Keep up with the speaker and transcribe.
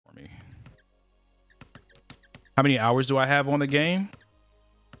How many hours do I have on the game?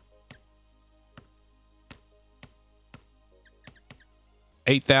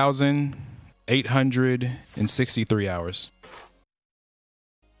 $8,863 hours.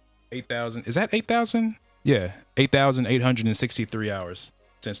 8,000. Is that 8,000? Yeah, 8,863 hours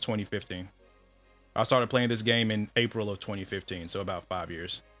since 2015. I started playing this game in April of 2015, so about 5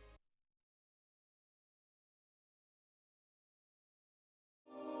 years.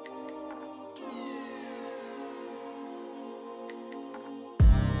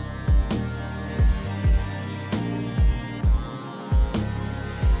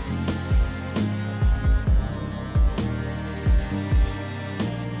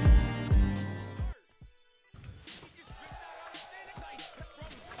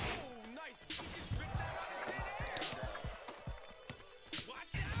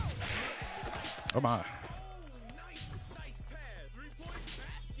 Oh my.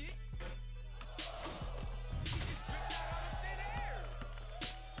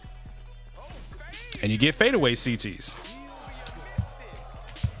 And you get fadeaway CTs.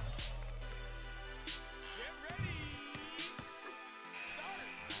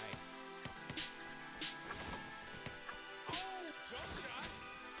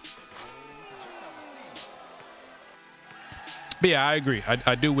 But yeah, I agree.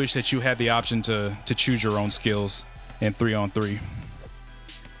 I do wish that you had the option to choose your own skills in 3-on-3.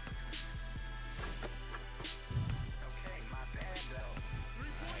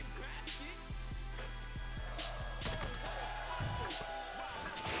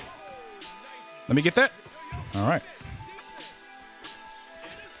 Let me get that. All right.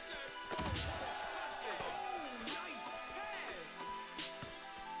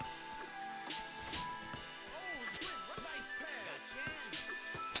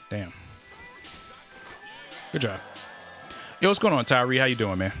 Damn. Good job. Yo, what's going on, Tyree? How you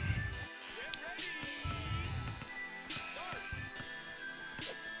doing, man?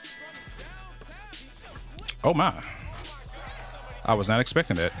 Oh my. I was not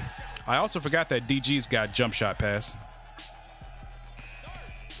expecting that. I also forgot that DG's got jump shot pass.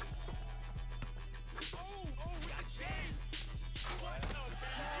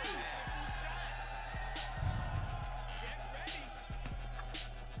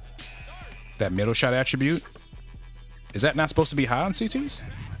 That middle shot attribute, is that not supposed to be high on CTs?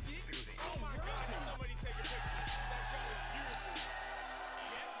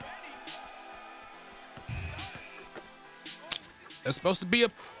 That's supposed to be a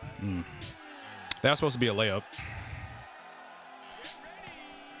that's supposed to be a layup.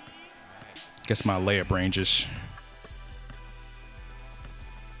 Guess my layup range is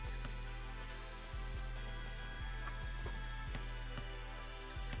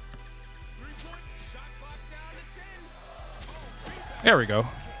there we go.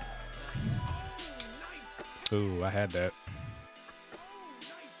 Ooh, I had that.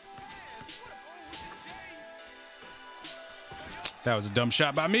 That was a dumb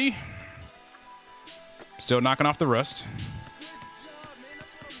shot by me. Still knocking off the rust.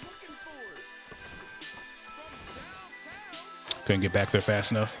 Couldn't get back there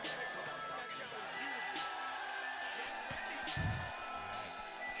fast enough.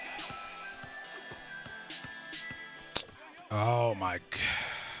 Oh my.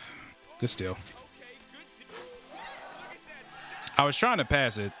 Good steal. I was trying to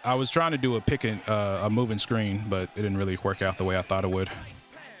pass it. I was trying to do a pick and a moving screen, but it didn't really work out the way I thought it would.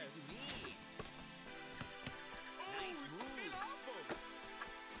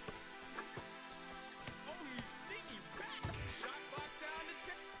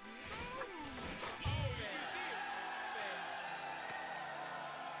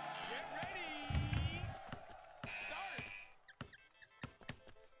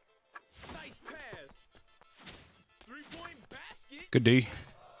 Good D.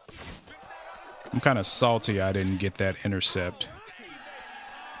 I'm kind of salty I didn't get that intercept.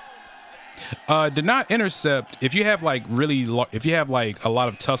 Did not intercept. If you have like if you have like a lot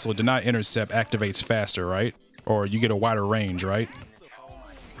of tussle, did not intercept activates faster, right? Or you get a wider range, right?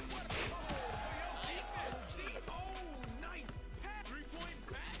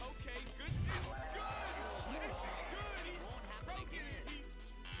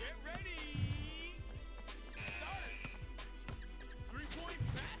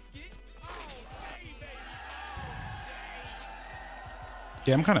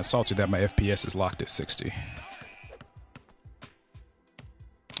 Yeah, I'm kind of salty that my FPS is locked at 60.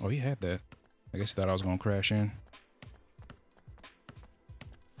 Oh, he had that. I guess he thought I was going to crash in.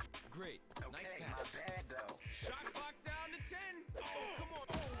 Great. Nice pass. Shot clock down to 10. Oh, come on.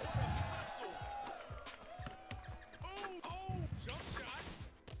 Oh, hustle. Oh, jump shot.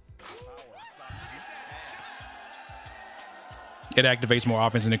 It activates more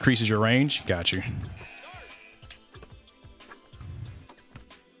offense and increases your range. Got you.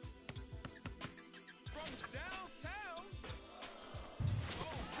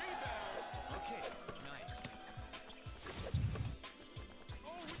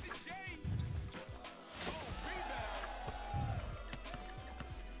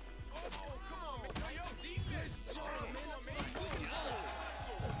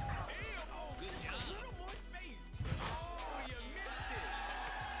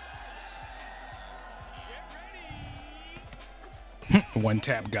 One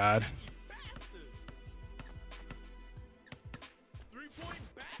tap god.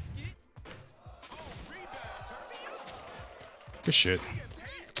 Good shit.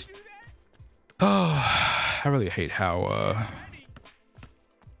 Oh, I really hate how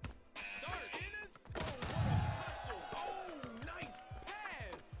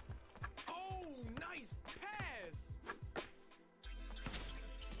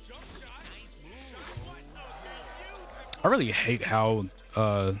I really hate how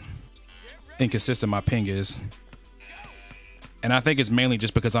inconsistent my ping is. And I think it's mainly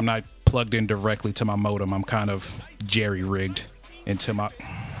just because I'm not plugged in directly to my modem. I'm kind of jerry-rigged into my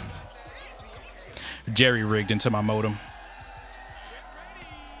modem.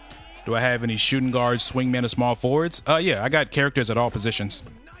 Do I have any shooting guards, swingmen, or small forwards? Yeah, I got characters at all positions.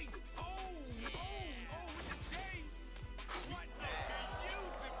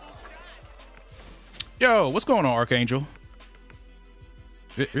 Yo, what's going on, Archangel?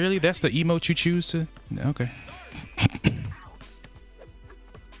 Really? That's the emote you choose to? Okay.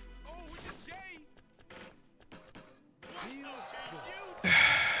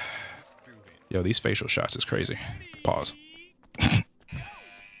 Yo, these facial shots is crazy. Pause.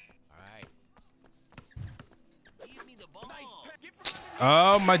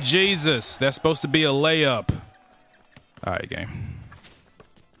 Oh, my Jesus. That's supposed to be a layup. All right, game.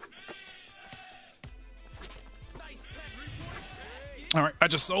 All right, I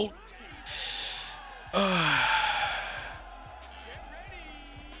just sold.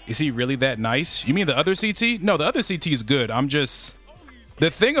 Is he really that nice? You mean the other CT? No, the other CT is good. I'm just... The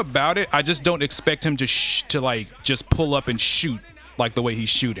thing about it, I just don't expect him to like just pull up and shoot like the way he's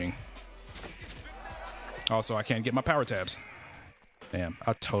shooting. Also, I can't get my power tabs. Damn,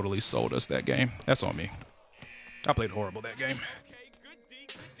 I totally sold us that game. That's on me. I played horrible that game.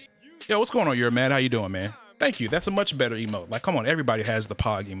 Yo, what's going on, you're mad? How you doing, man? Thank you. That's a much better emote. Like, come on, everybody has the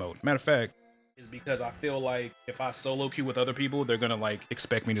Pog emote. Matter of fact, is because I feel like if I solo queue with other people, they're gonna like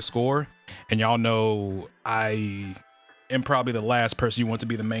expect me to score. And y'all know I am probably the last person you want to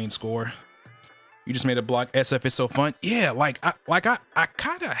be the main scorer. You just made a block SF. It's so fun. Yeah, I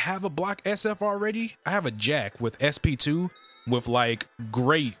kind of have a block SF already. I have a Jack with SP2 with like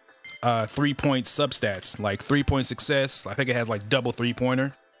great 3-point substats, like 3-point success. I think it has like double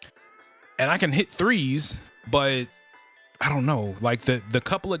 3-pointer. And I can hit threes, but I don't know. Like the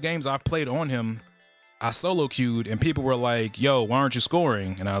couple of games I've played on him, I solo queued and people were like, yo, why aren't you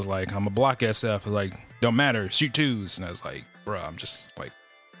scoring? And I was like, I'm a block SF. I was like, don't matter, shoot twos. And I was like, bruh, I'm just like,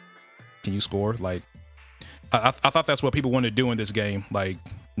 can you score? Like, I thought that's what people want to do in this game. Like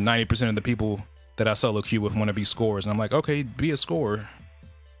 90% of the people that I solo queue with want to be scorers. And I'm like, okay, be a scorer.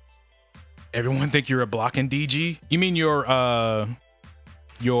 Everyone think you're a blocking DG? You mean your golden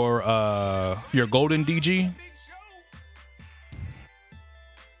DG?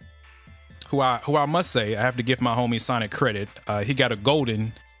 Who I must say, I have to give my homie Sonic credit. He got a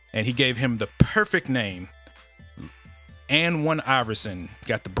golden, and he gave him the perfect name. And one Iverson.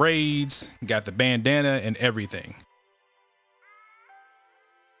 Got the braids, got the bandana, and everything.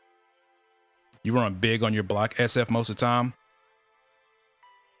 You run big on your block SF most of the time?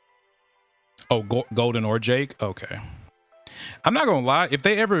 Oh, Golden or Jake? Okay. I'm not gonna lie, if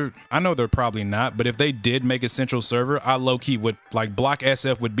they ever, I know they're probably not, but if they did make a central server, I low-key would, like, block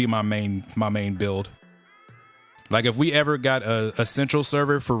SF would be my main build. Like, if we ever got a central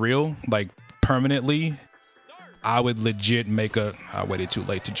server for real, like, permanently, I would legit make a, I waited too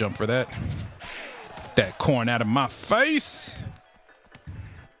late to jump for that. That corn out of my face.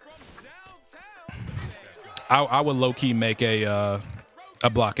 I would low-key make a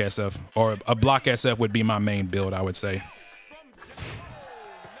block SF, or a block SF would be my main build, I would say.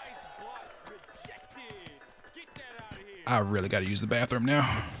 I really got to use the bathroom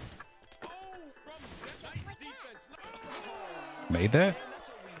now. Made that?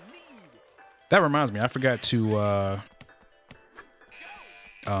 That reminds me, I forgot to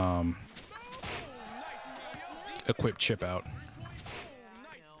equip Chip out.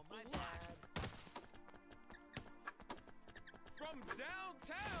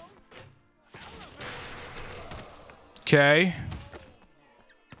 Okay.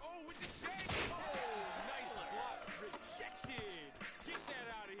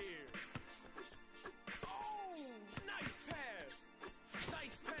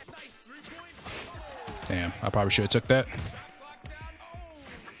 Damn, I probably should have took that.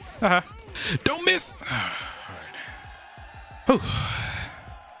 Haha. Don't miss. All right.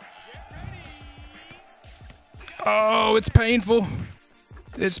 Oh, it's painful.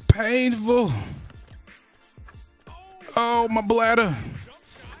 It's painful. Oh, my bladder.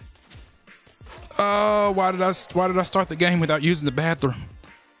 Oh, why did I start the game without using the bathroom?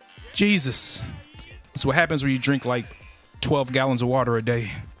 Jesus. That's what happens when you drink like 12 gallons of water a day.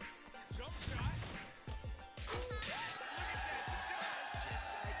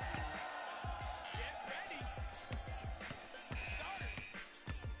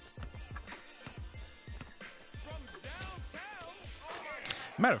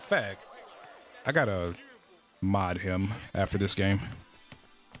 Matter of fact, I gotta mod him after this game.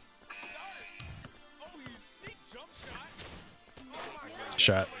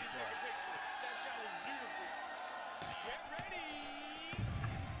 Shot.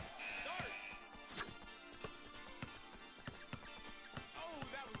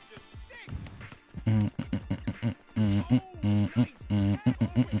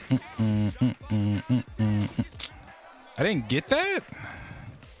 I didn't get that?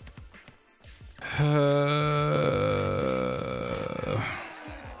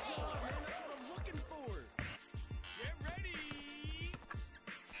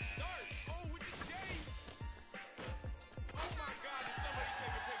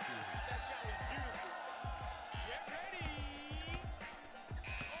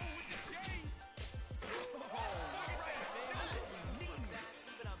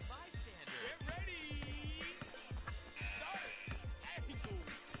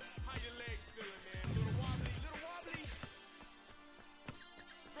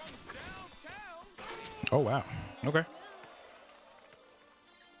 Oh, wow. Okay.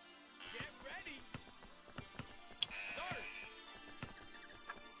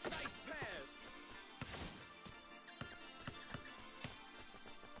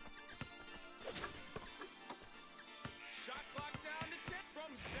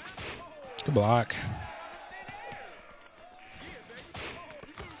 Good block.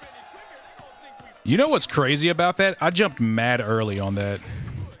 You know what's crazy about that? I jumped mad early on that.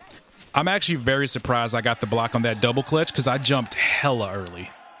 I'm actually very surprised I got the block on that double clutch because I jumped hella early.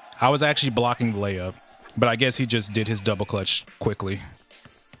 I was actually blocking the layup, but I guess he just did his double clutch quickly.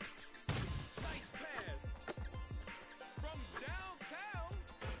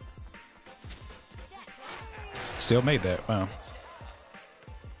 Still made that. Wow.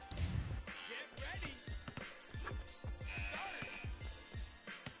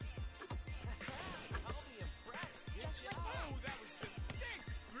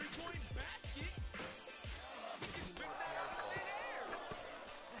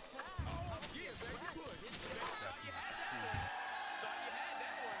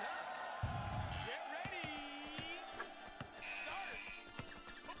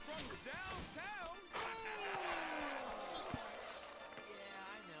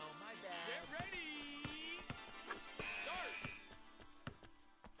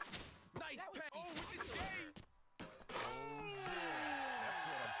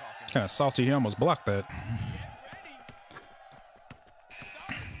 Kind of salty, he almost blocked that.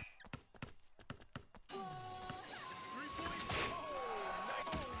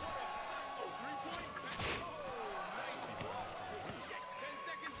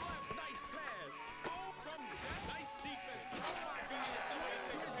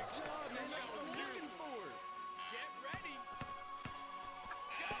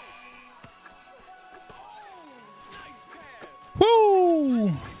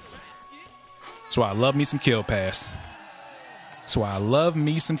 Woo! That's why I love me some kill pass. That's why I love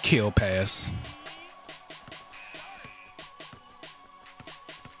me some kill pass.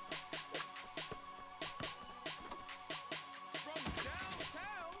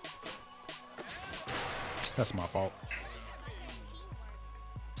 That's my fault.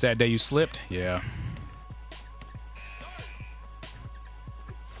 Sad day you slipped? Yeah.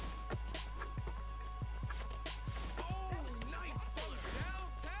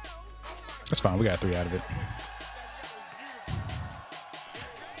 That's fine. We got 3 out of it.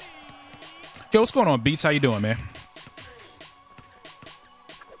 Yo, what's going on, Beats? How you doing, man?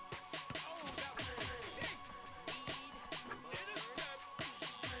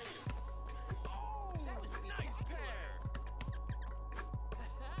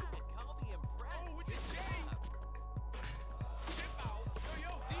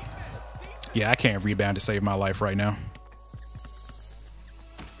 Yeah, I can't rebound to save my life right now.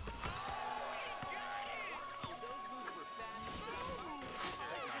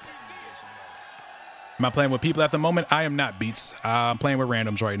 Am I playing with people at the moment? I am not, Beats. I'm playing with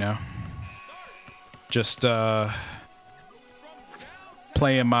randoms right now. Just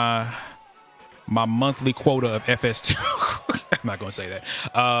playing my monthly quota of FS2. I'm not gonna say that.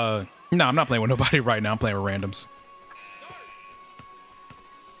 No, I'm not playing with nobody right now. I'm playing with randoms.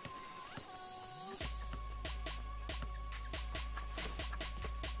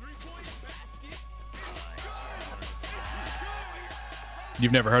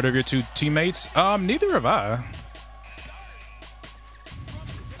 You've never heard of your two teammates? Neither have I.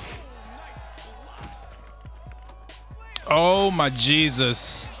 Oh my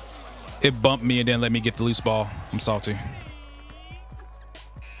Jesus. It bumped me and then let me get the loose ball. I'm salty.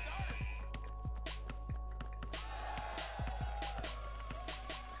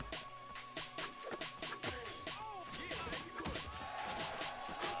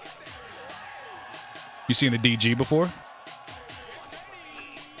 You seen the DG before?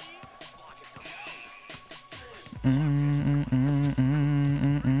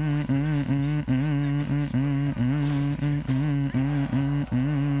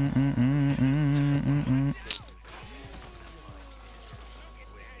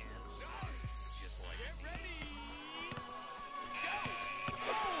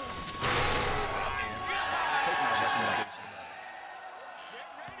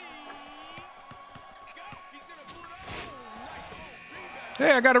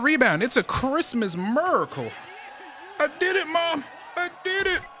 Hey, I got a rebound. It's a Christmas miracle. I did it, Mom. I did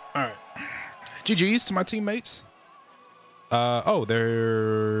it. All right. GG's to my teammates. Oh,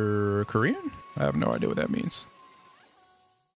 they're Korean? I have no idea what that means.